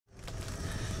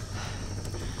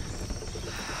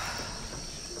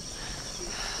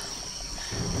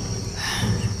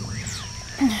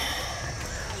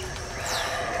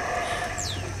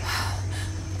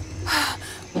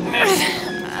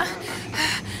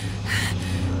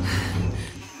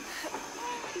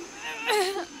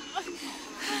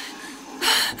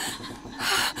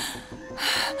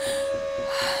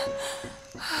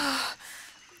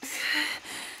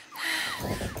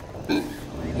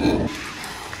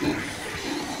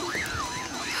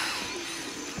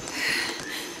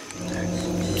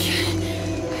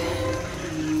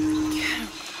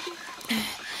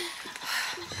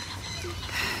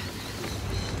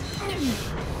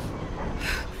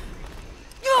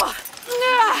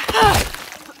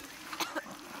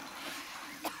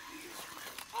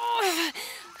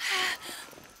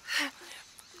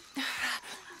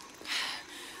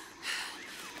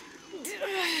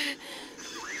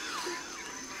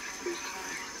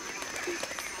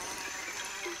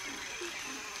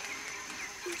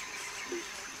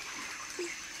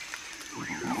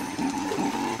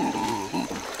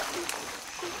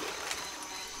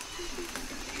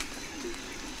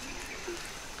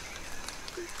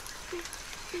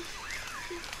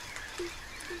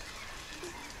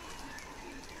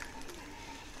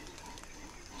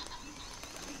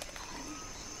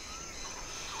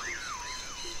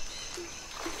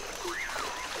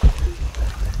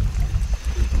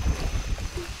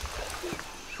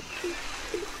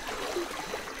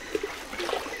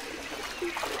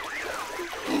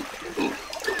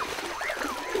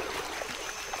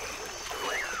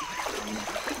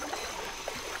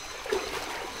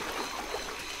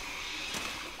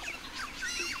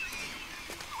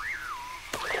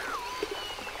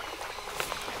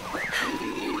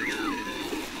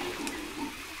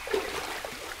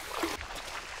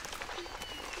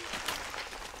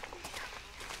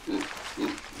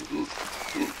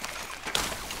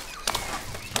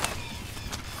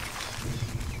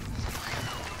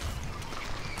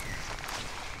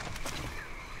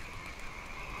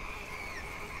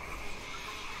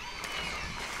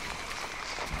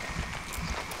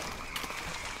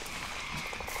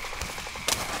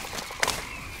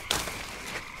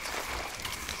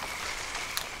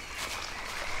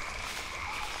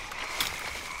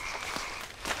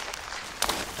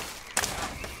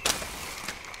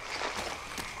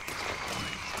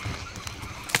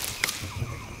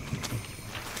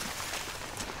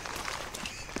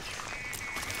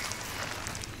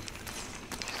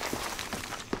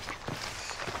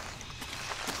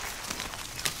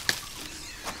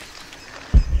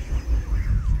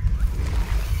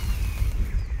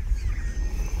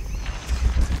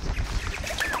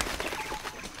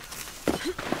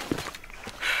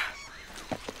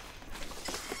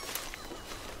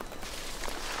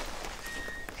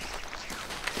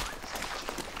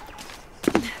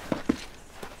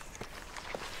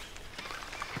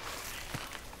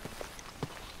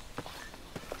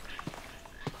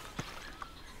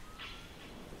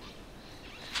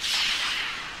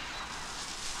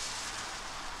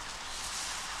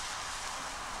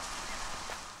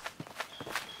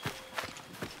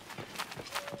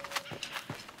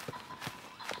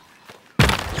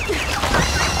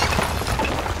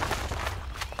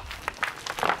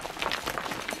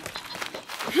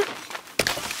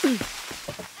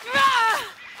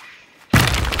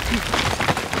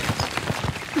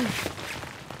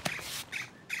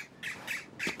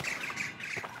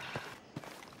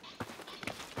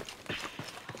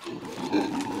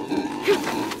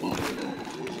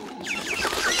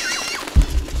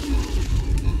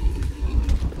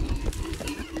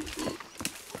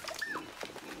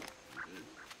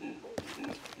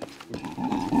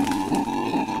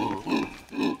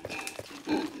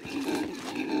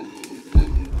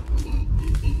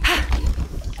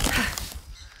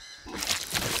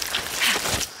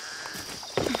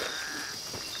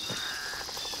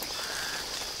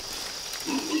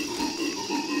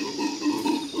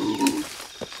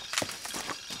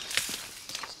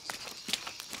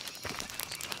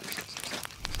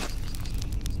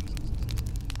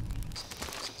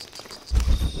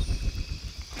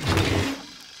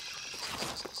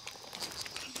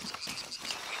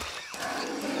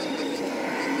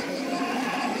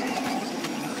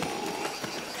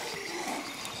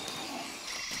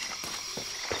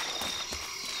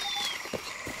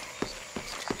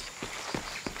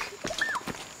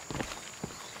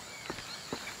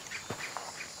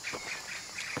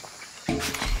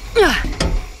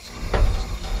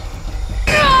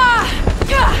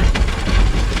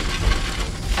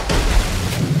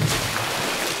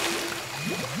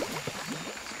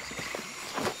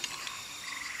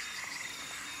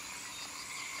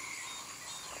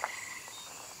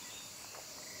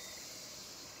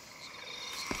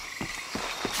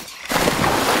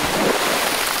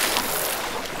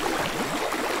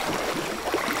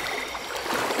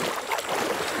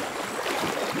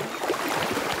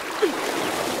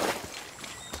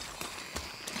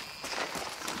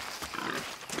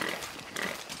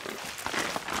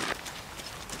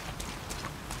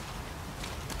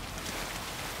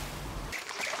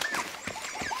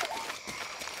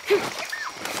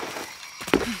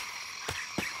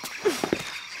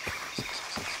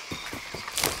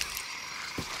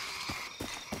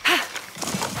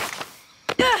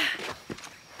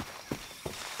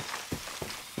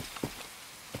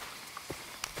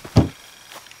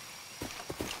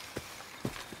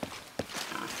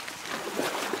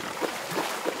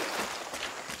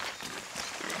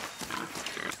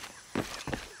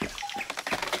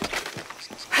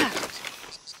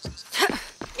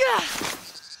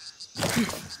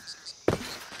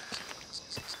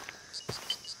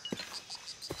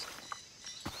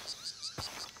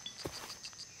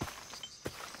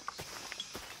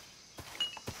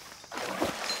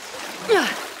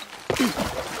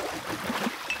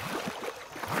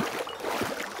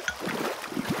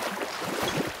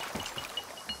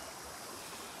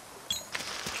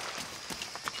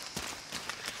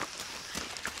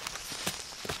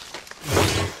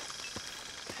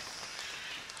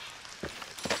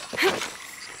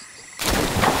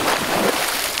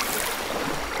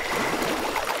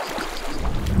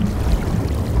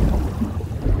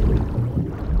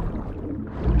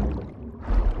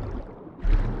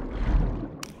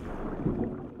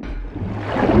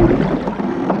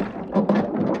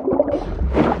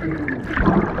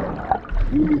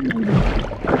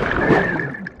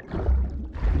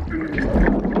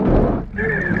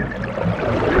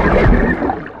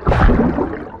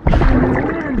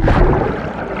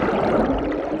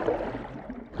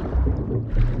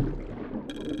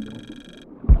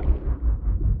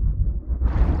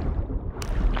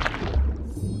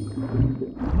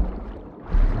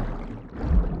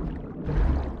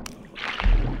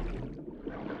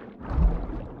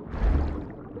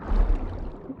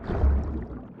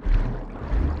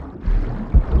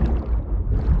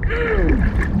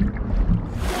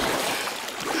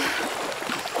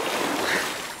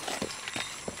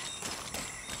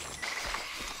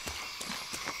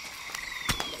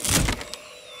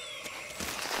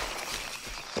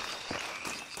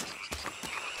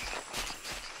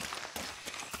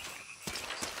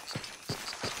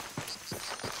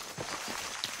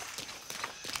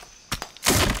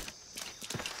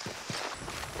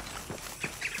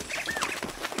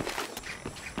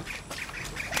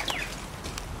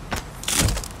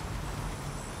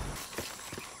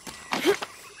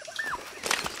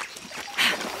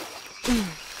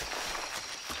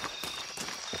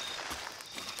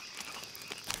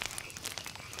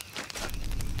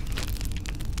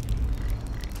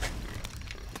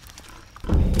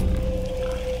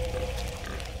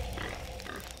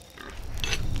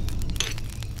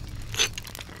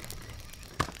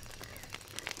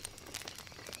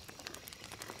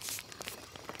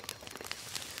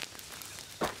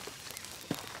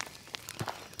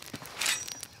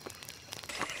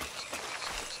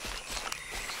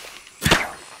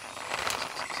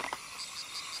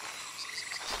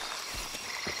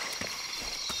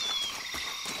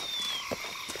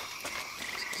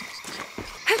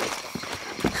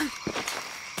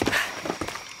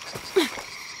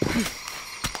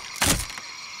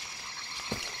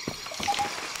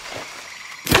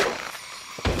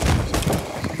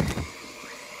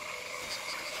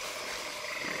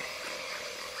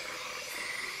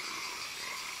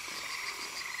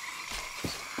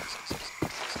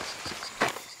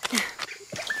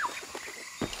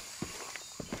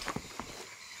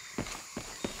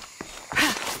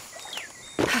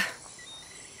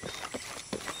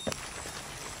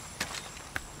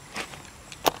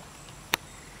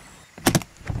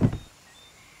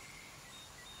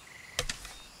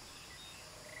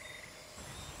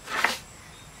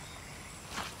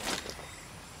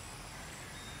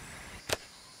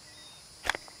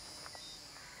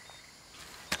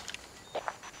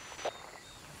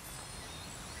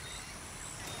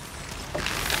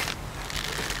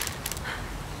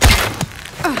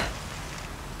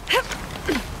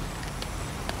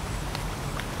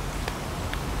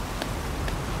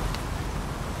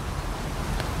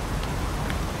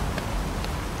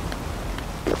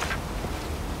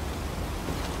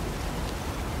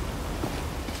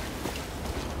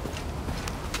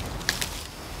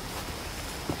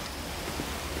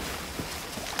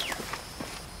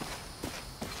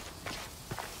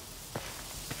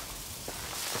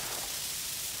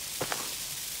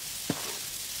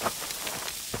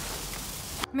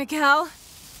Miguel?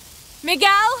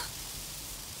 Miguel?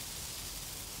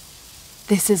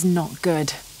 This is not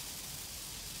good.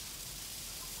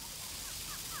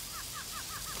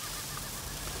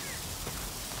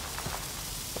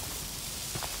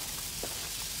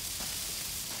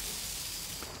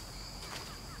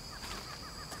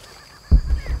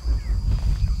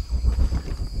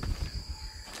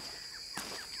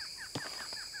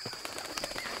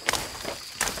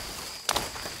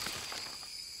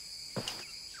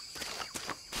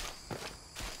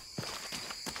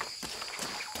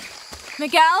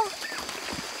 Miguel?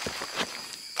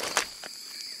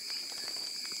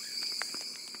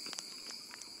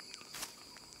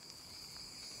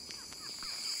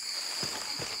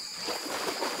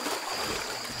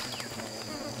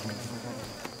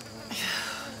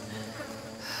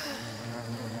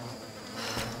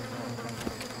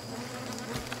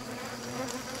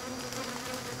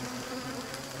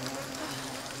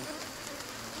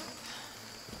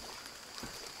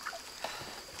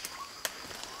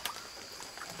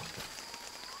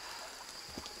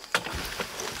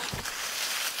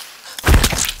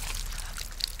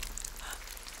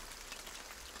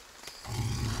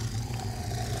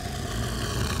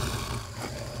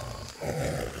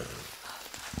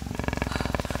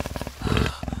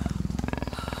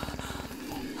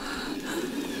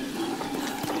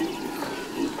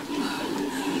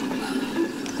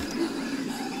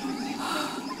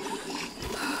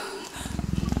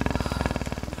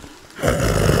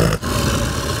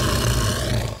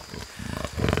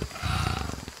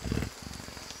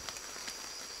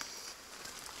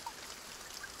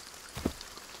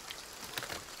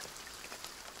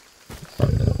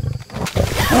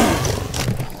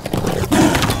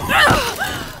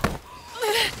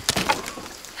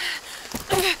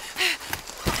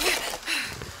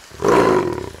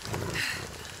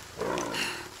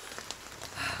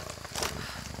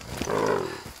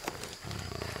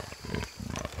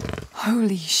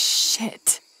 Holy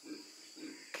shit.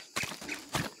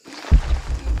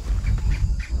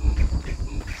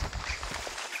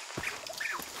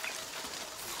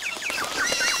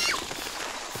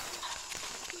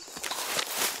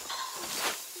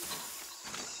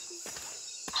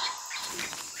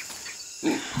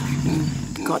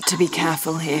 Got to be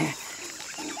careful here.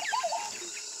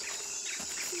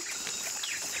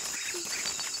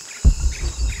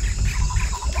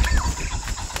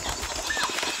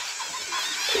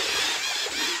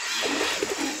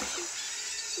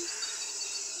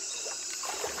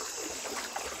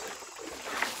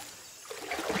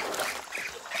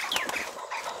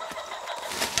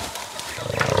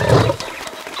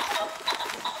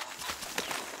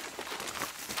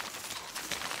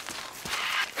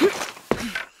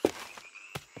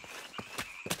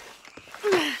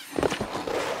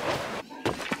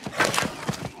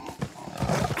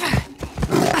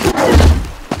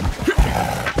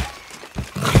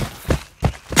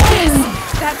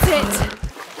 That's it!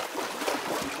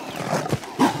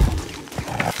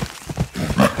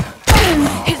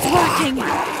 It's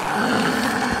working!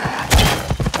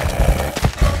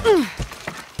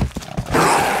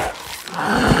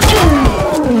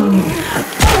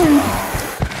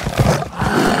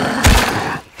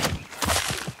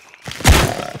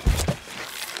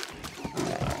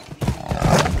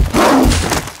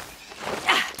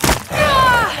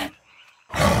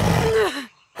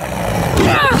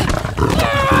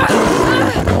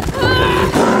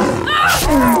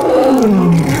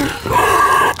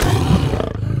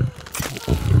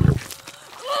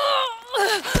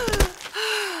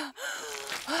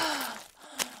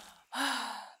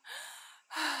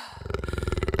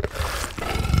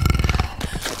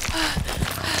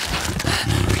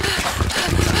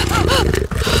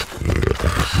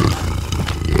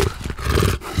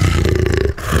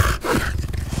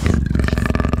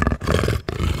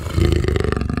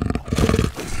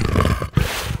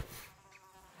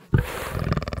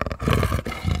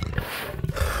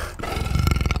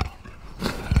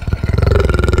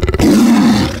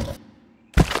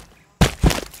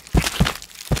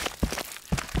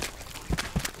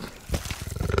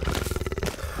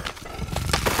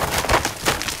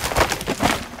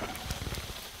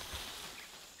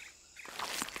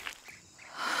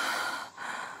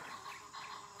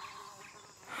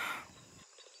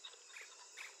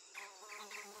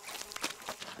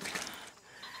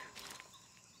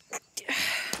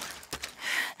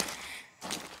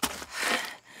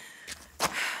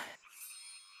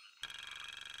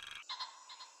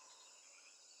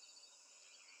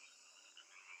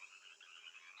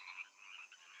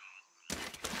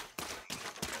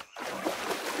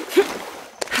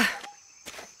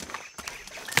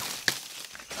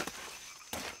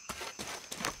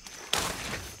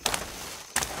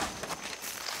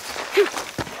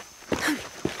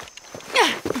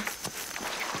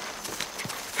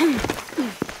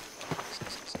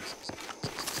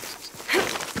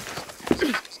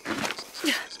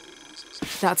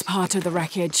 That's part of the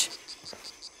wreckage.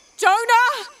 Jonah!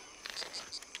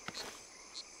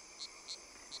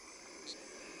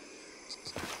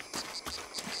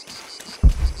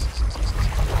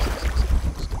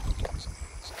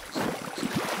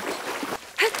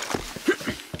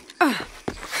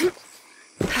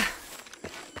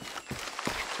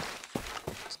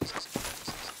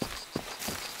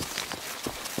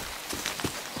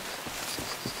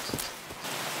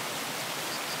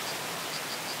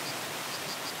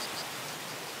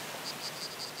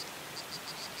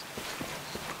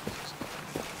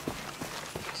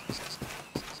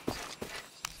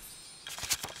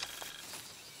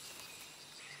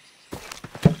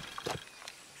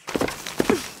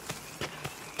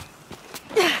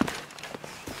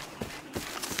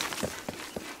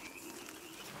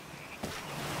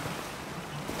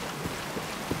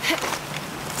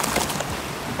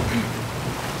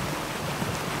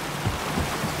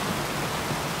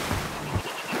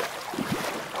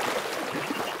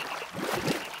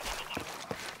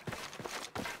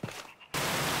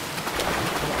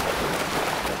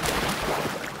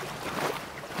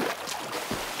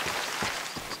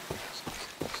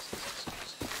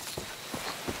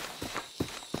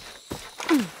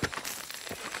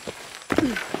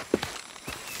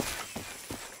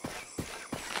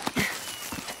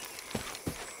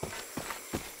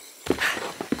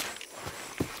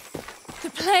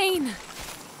 Plane!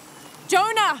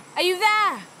 Jonah, are you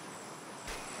there?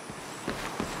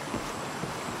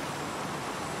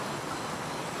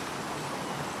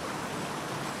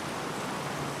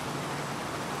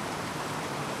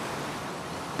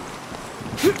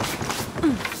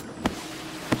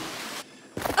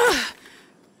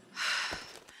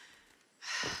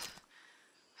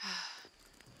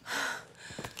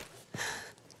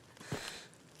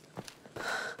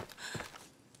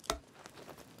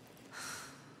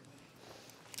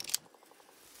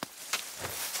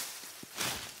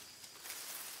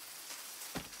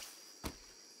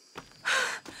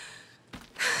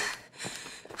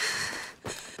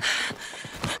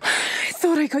 I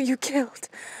thought I got you killed.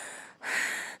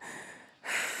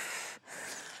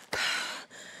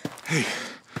 Hey,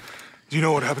 do you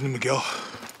know what happened to Miguel?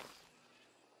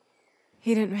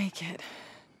 He didn't make it.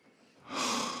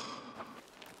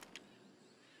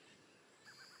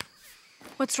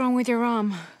 What's wrong with your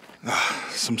arm?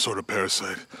 Some sort of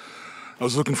parasite. I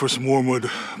was looking for some wormwood,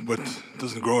 but it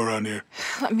doesn't grow around here.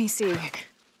 Let me see.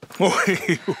 Oh,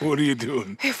 hey, what are you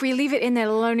doing? If we leave it in there,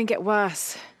 it'll only get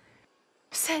worse.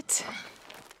 Sit.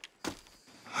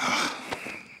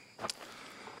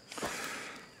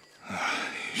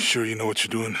 Sure you know what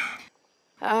you're doing?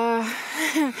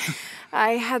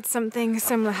 I had something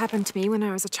similar happen to me when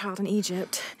I was a child in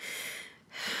Egypt.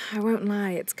 I won't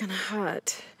lie, it's gonna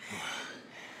hurt.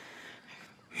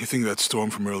 You think that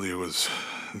storm from earlier was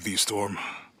the storm?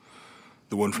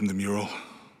 The one from the mural?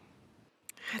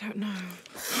 I don't know.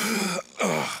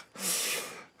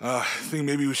 I think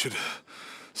maybe we should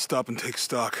stop and take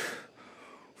stock.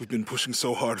 We've been pushing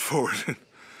so hard forward.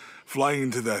 Flying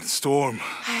into that storm.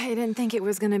 I didn't think it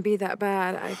was gonna be that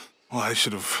bad. Well, I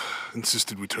should have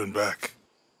insisted we turn back.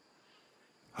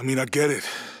 I mean, I get it.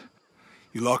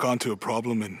 You lock onto a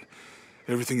problem and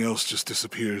everything else just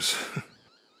disappears.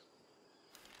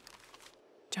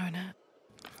 Jonah.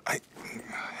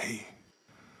 Hey,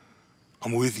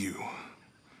 I'm with you.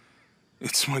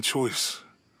 It's my choice,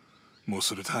 most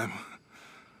of the time.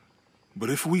 But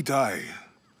if we die,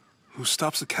 who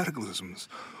stops the cataclysms?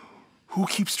 Who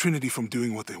keeps Trinity from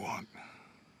doing what they want?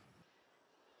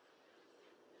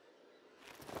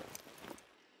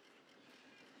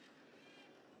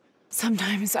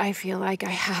 Sometimes I feel like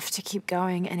I have to keep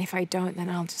going, and if I don't, then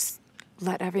I'll just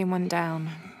let everyone down.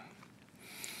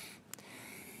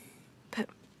 But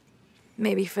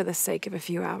maybe for the sake of a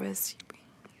few hours,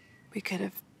 we could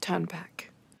have turned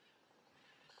back.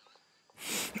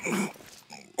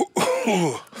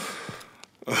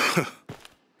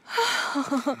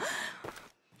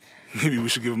 Maybe we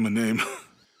should give him a name.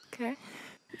 Okay.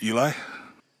 Eli?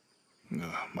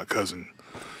 My cousin.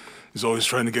 He's always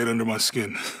trying to get under my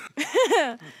skin.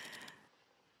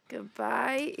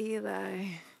 Goodbye, Eli.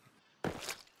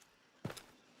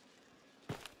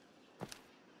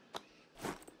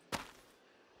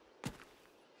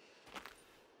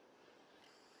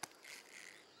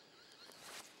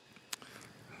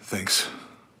 Thanks.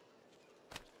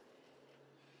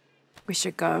 We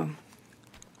should go.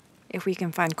 If we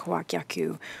can find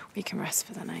Kawakyaku, we can rest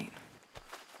for the night.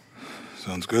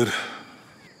 Sounds good.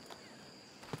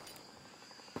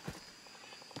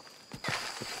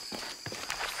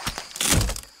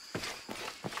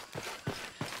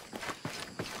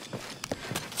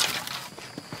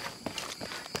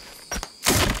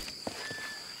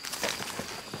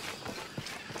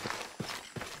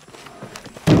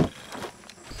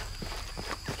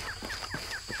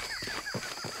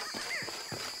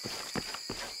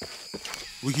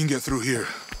 We can get through here.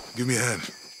 Give me a hand.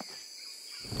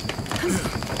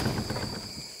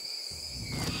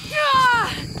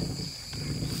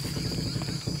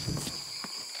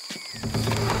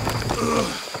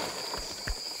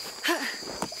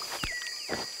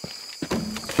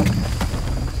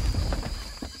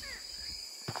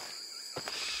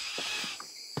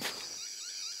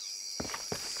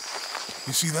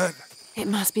 You see that? It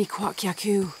must be Kwak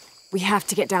Yaku. We have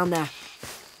to get down there.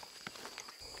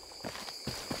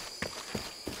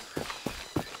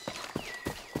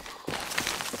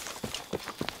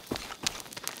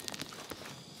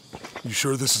 You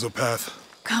sure this is a path?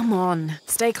 Come on,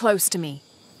 stay close to me.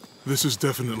 This is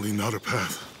definitely not a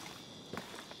path.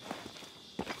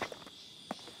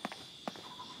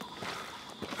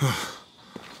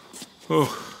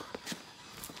 Oh.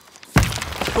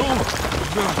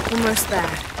 Oh, God. Almost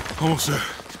there. Almost there.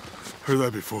 Heard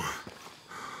that before.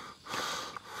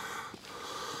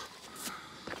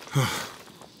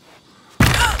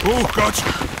 Oh, gotcha.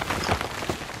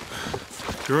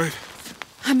 You right?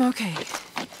 I'm okay.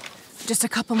 Just a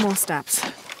couple more steps.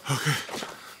 Okay.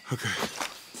 Okay.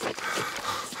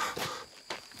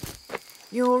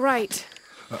 You all right?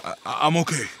 I'm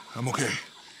okay. I'm okay.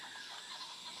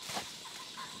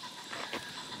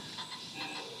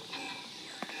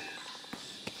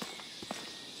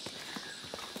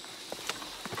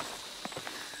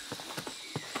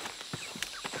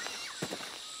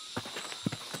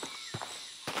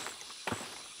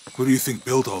 Who do you think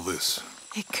built all this?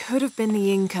 It could have been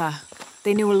the Inca.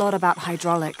 They knew a lot about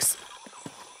hydraulics.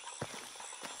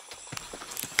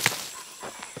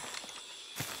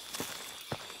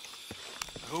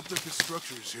 I hope that this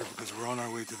structure is here because we're on our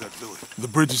way to that village. The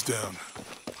bridge is down.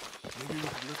 Maybe we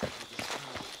can lift it with this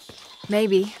power.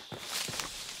 Maybe.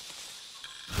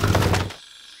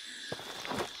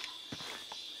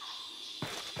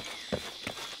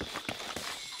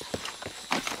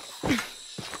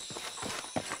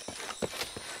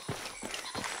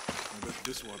 I bet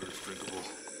this water is drinkable.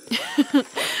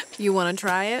 You want to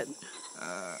try it?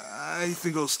 I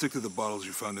think I'll stick to the bottles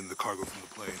you found in the cargo from the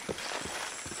plane.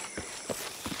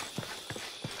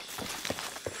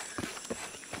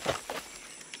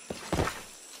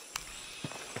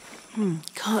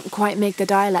 Can't quite make the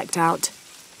dialect out.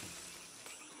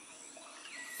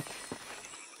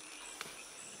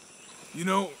 You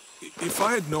know, if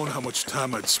I had known how much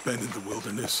time I'd spend in the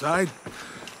wilderness, I'd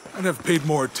have paid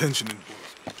more attention in Boy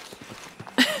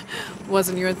Scouts.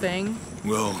 Wasn't your thing?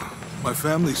 Well, my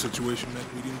family situation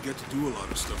meant we didn't get to do a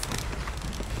lot of stuff.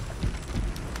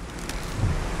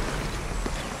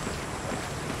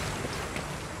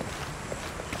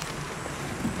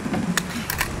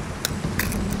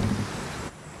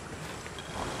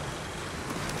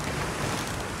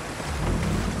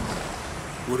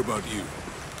 What about you?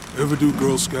 Ever do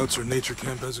Girl Scouts or nature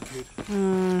camp as a kid?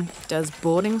 Does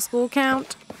boarding school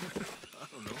count? I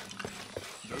don't know.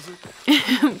 Does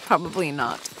it? Probably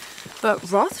not.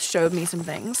 But Roth showed me some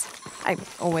things. I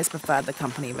always preferred the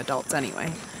company of adults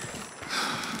anyway.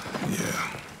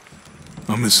 Yeah.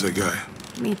 I'll miss that guy.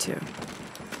 Me too.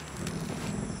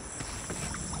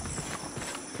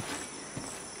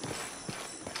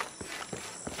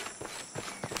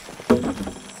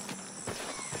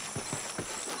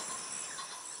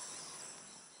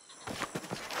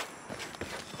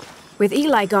 With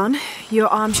Eli gone, your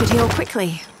arm should heal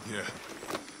quickly. Yeah.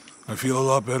 I feel a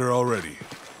lot better already.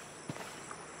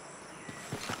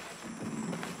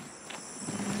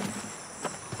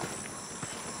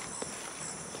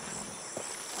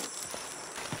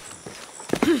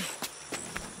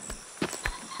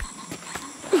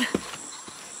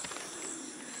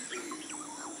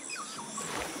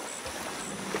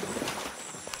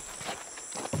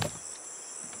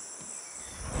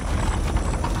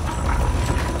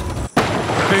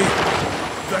 Hey,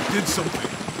 that did something.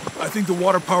 I think the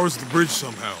water powers the bridge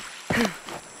somehow.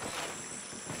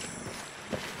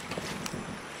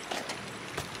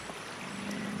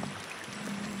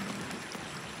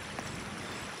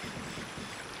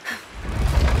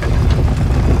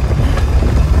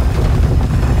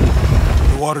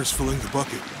 The water's filling the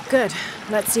bucket. Good.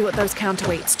 Let's see what those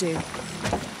counterweights do.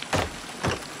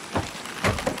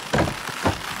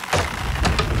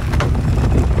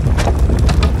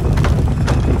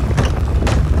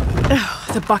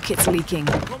 Ugh, the bucket's leaking.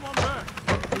 Come on back.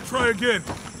 We'll try again.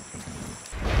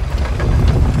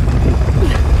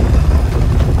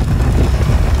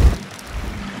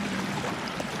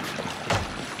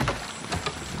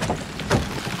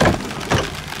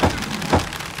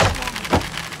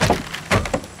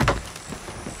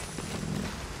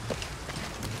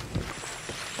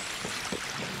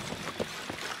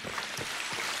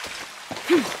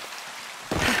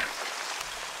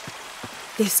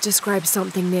 This describes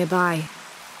something nearby.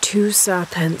 2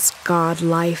 serpents guard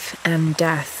life and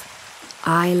death.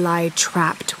 I lie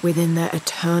trapped within their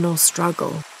eternal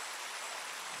struggle.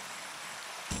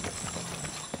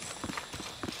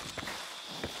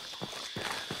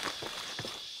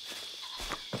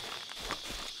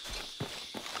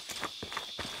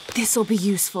 This'll be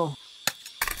useful.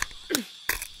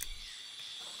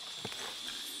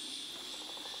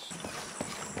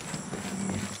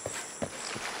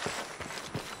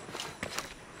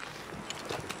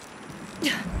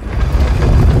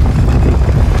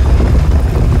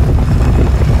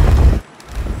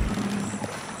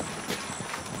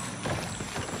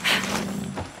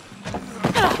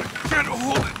 Can't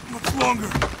hold it much longer.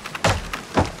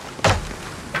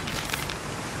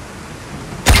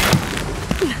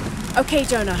 Okay,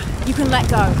 Jonah, you can let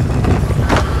go.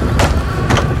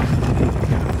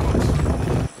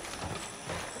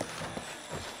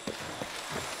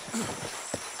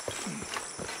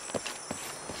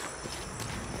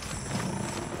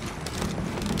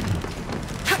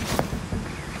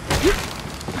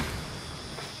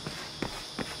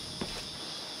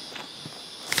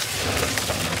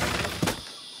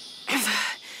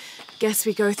 Guess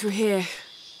we go through here.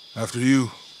 After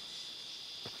you.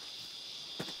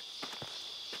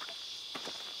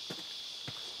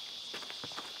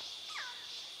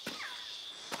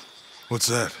 What's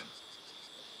that?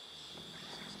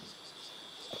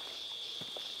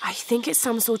 I think it's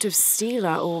some sort of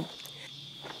sealer or...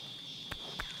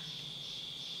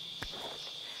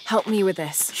 Help me with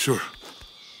this. Sure.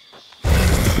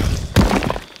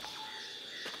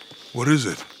 What is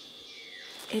it?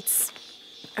 It's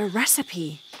a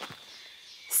recipe.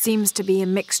 Seems to be a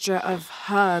mixture of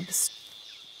herbs.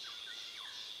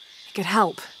 It could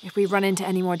help if we run into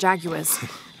any more jaguars.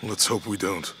 Let's hope we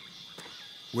don't.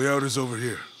 Way out is over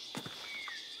here.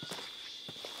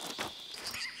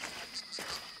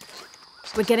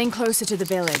 We're getting closer to the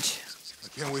village. I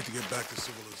can't wait to get back to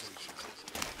civilization.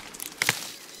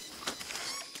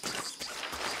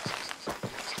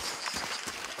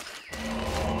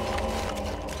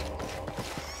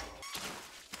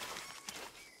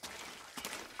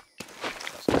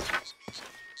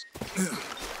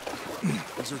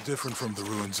 These are different from the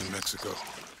ruins in Mexico.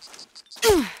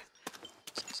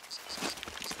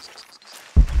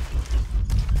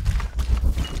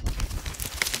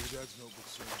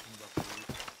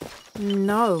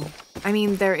 No. I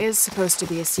mean, there is supposed to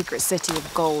be a secret city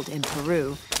of gold in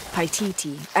Peru.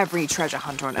 Paititi. Every treasure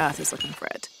hunter on Earth is looking for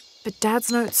it. But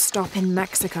Dad's notes stop in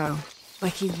Mexico.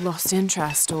 Like he lost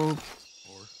interest or...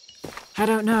 I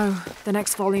don't know. The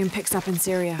next volume picks up in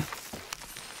Syria.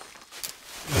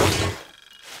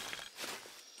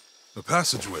 A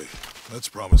passageway. That's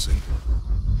promising.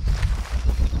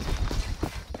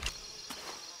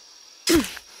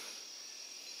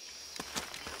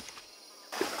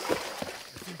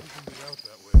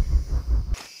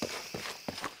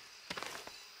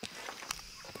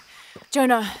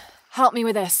 Jonah, help me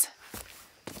with this.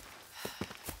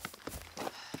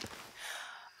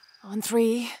 On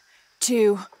 3,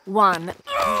 2, 1.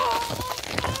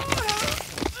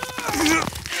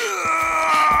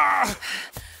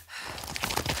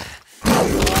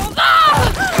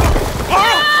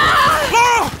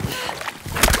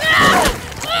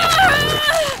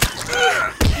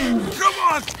 Come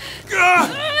on!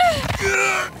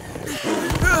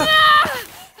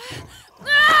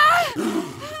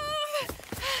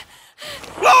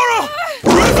 Laura!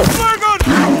 Raise the flag on!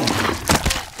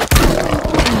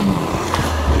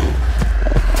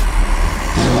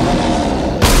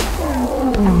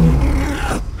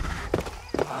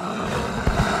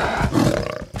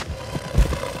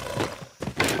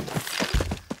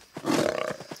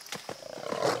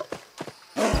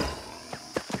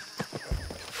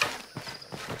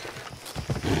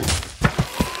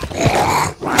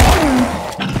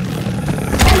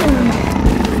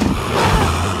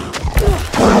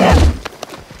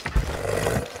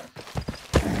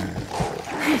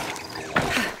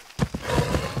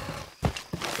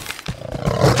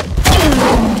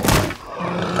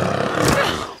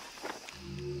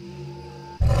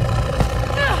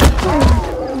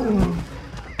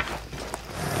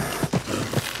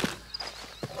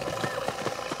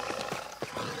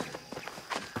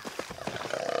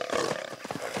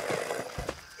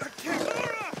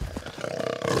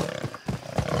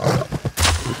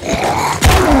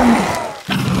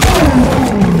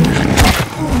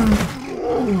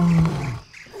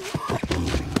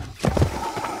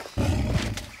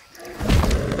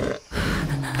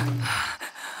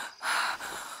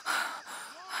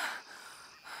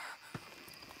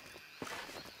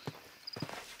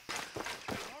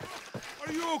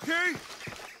 Are you okay?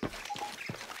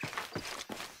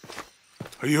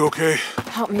 Are you okay?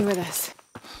 Help me with this.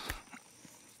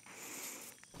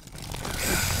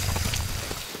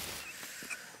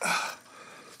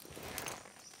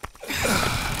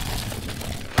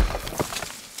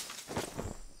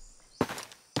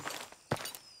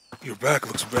 Your back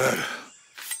looks bad.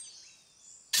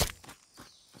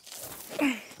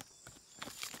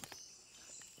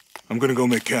 I'm gonna go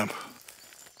make camp.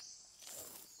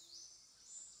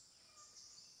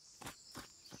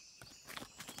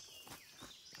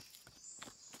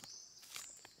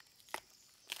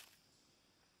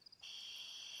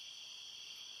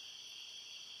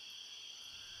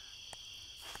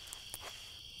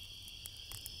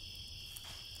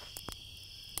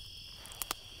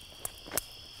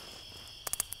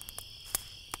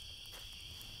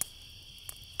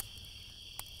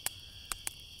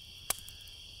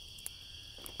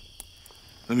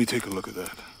 Let me take a look at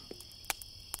that.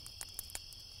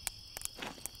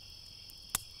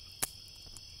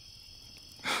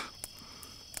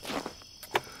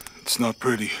 It's not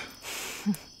pretty.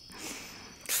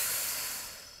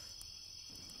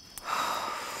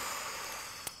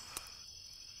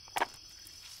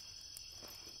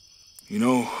 You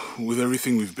know, with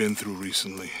everything we've been through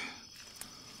recently,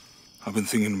 I've been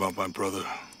thinking about my brother.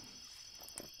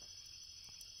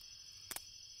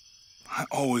 I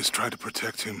always tried to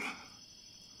protect him.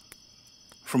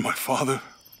 From my father.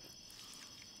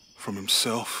 From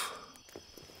himself.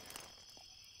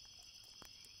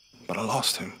 But I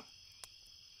lost him.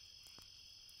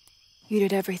 You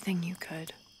did everything you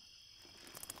could.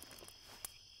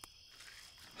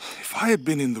 If I had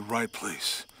been in the right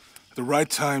place, at the right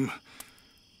time,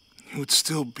 he would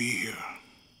still be here.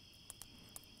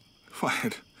 If I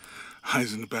had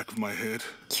eyes in the back of my head.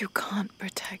 You can't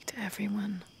protect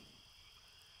everyone.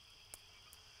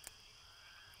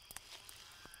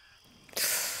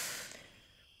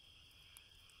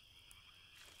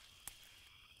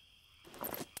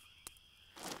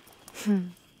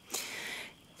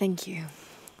 Thank you.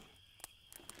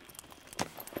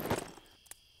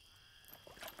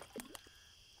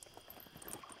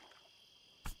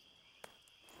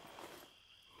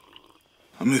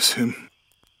 I miss him.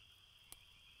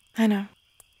 I know.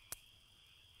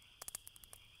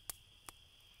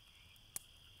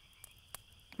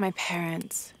 My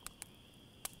parents.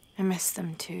 I miss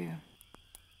them too.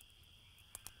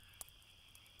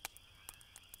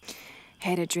 I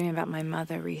had a dream about my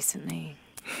mother recently.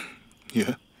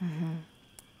 Yeah?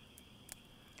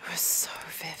 It was so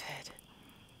vivid.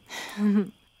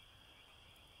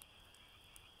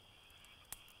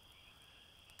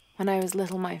 When I was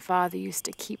little, my father used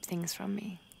to keep things from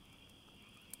me.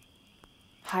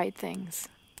 Hide things.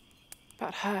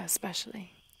 About her,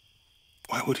 especially.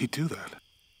 Why would he do that?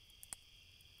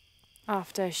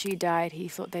 After she died, he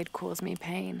thought they'd cause me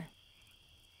pain.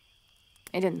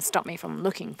 It didn't stop me from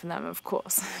looking for them, of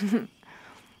course.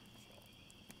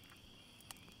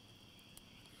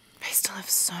 I still have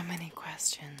so many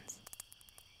questions.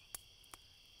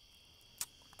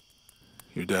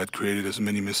 Your dad created as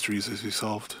many mysteries as he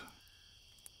solved.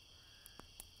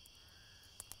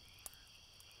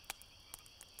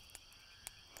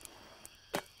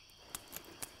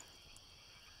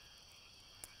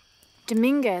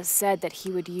 Dominguez said that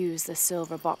he would use the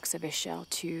silver box of Ishel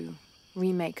to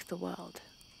remake the world.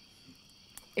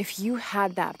 If you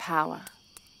had that power,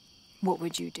 what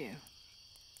would you do?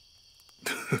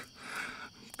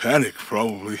 Panic,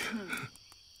 probably.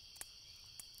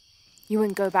 You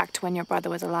wouldn't go back to when your brother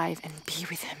was alive and be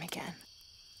with him again.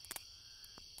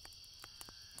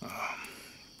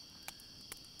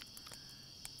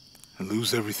 And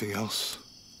lose everything else?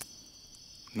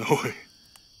 No way.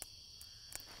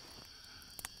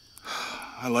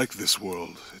 I like this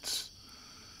world. It's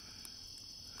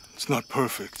not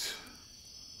perfect.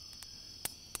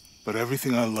 But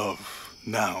everything I love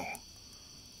now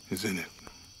is in it.